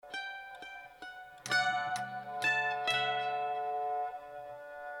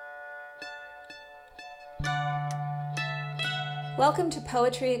Welcome to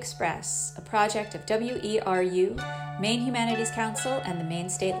Poetry Express, a project of WERU, Maine Humanities Council, and the Maine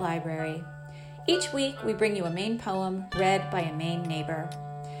State Library. Each week, we bring you a Maine poem read by a Maine neighbor.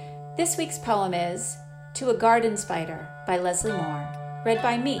 This week's poem is To a Garden Spider by Leslie Moore, read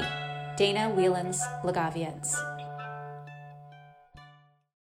by me, Dana Whelans-Lagavietz.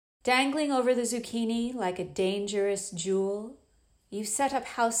 Dangling over the zucchini like a dangerous jewel, you set up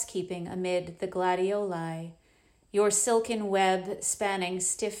housekeeping amid the gladioli, your silken web spanning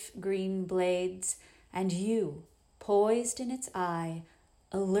stiff green blades, and you, poised in its eye,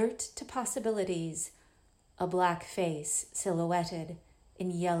 alert to possibilities, a black face silhouetted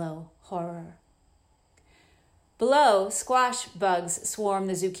in yellow horror. Below, squash bugs swarm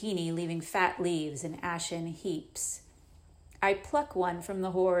the zucchini, leaving fat leaves in ashen heaps. I pluck one from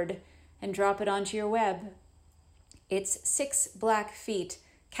the horde and drop it onto your web. Its 6 black feet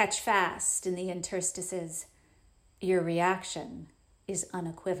catch fast in the interstices. Your reaction is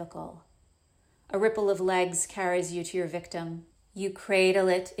unequivocal. A ripple of legs carries you to your victim. You cradle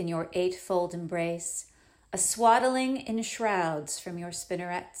it in your 8-fold embrace, a swaddling in shrouds from your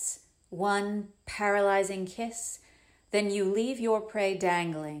spinnerets, one paralyzing kiss, then you leave your prey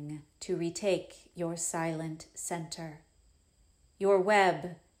dangling to retake your silent center. Your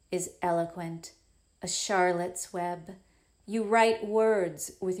web is eloquent, a Charlotte's web. You write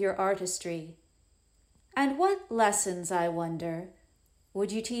words with your artistry. And what lessons, I wonder,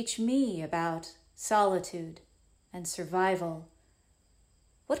 would you teach me about solitude and survival?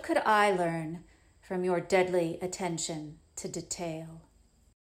 What could I learn from your deadly attention to detail?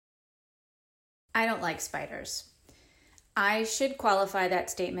 I don't like spiders. I should qualify that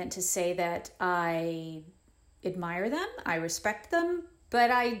statement to say that I admire them, I respect them,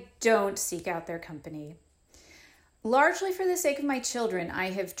 but I don't seek out their company. Largely for the sake of my children,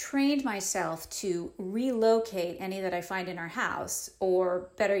 I have trained myself to relocate any that I find in our house, or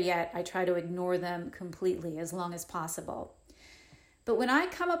better yet, I try to ignore them completely as long as possible. But when I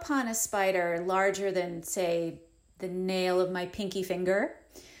come upon a spider larger than, say, the nail of my pinky finger,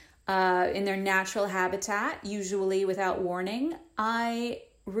 in their natural habitat, usually without warning, I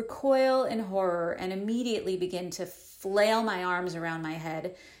recoil in horror and immediately begin to flail my arms around my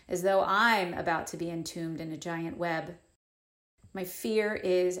head as though I'm about to be entombed in a giant web. My fear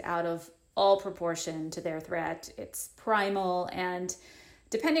is out of all proportion to their threat. It's primal and,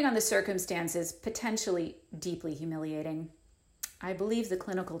 depending on the circumstances, potentially deeply humiliating. I believe the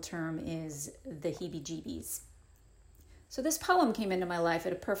clinical term is the heebie-jeebies. So this poem came into my life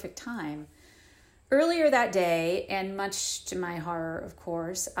at a perfect time. Earlier that day, and much to my horror, of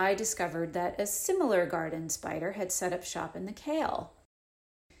course, I discovered that a similar garden spider had set up shop in the kale.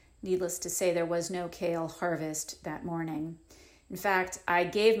 Needless to say, there was no kale harvest that morning. In fact, I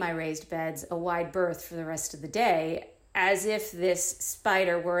gave my raised beds a wide berth for the rest of the day, as if this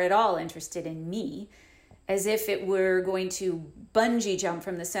spider were at all interested in me, as if it were going to bungee jump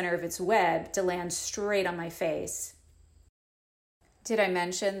from the center of its web to land straight on my face. Did I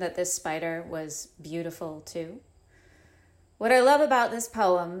mention that this spider was beautiful too? What I love about this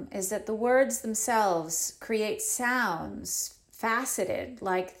poem is that the words themselves create sounds faceted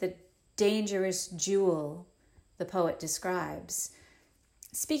like the dangerous jewel the poet describes.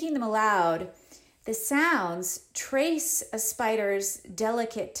 Speaking them aloud, the sounds trace a spider's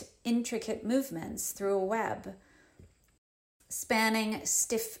delicate, intricate movements through a web. Spanning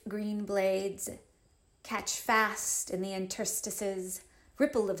stiff green blades, catch fast in the interstices,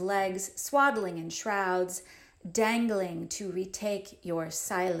 ripple of legs, swaddling in shrouds, dangling to retake your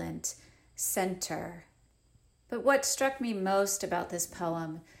silent center. But what struck me most about this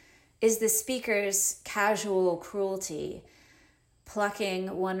poem is the speaker's casual cruelty,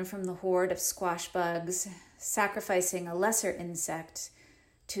 plucking one from the horde of squash bugs, sacrificing a lesser insect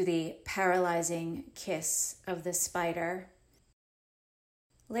to the paralyzing kiss of the spider.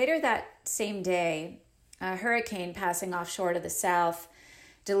 Later that same day, a hurricane passing offshore to the south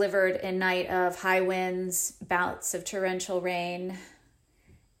delivered a night of high winds, bouts of torrential rain,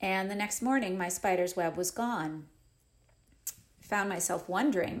 and the next morning my spider's web was gone. I found myself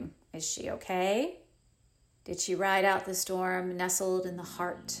wondering, is she okay? Did she ride out the storm nestled in the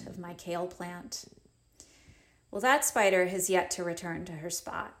heart of my kale plant? Well, that spider has yet to return to her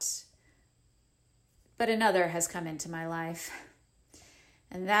spot, but another has come into my life,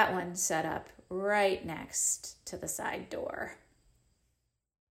 and that one set up right next to the side door.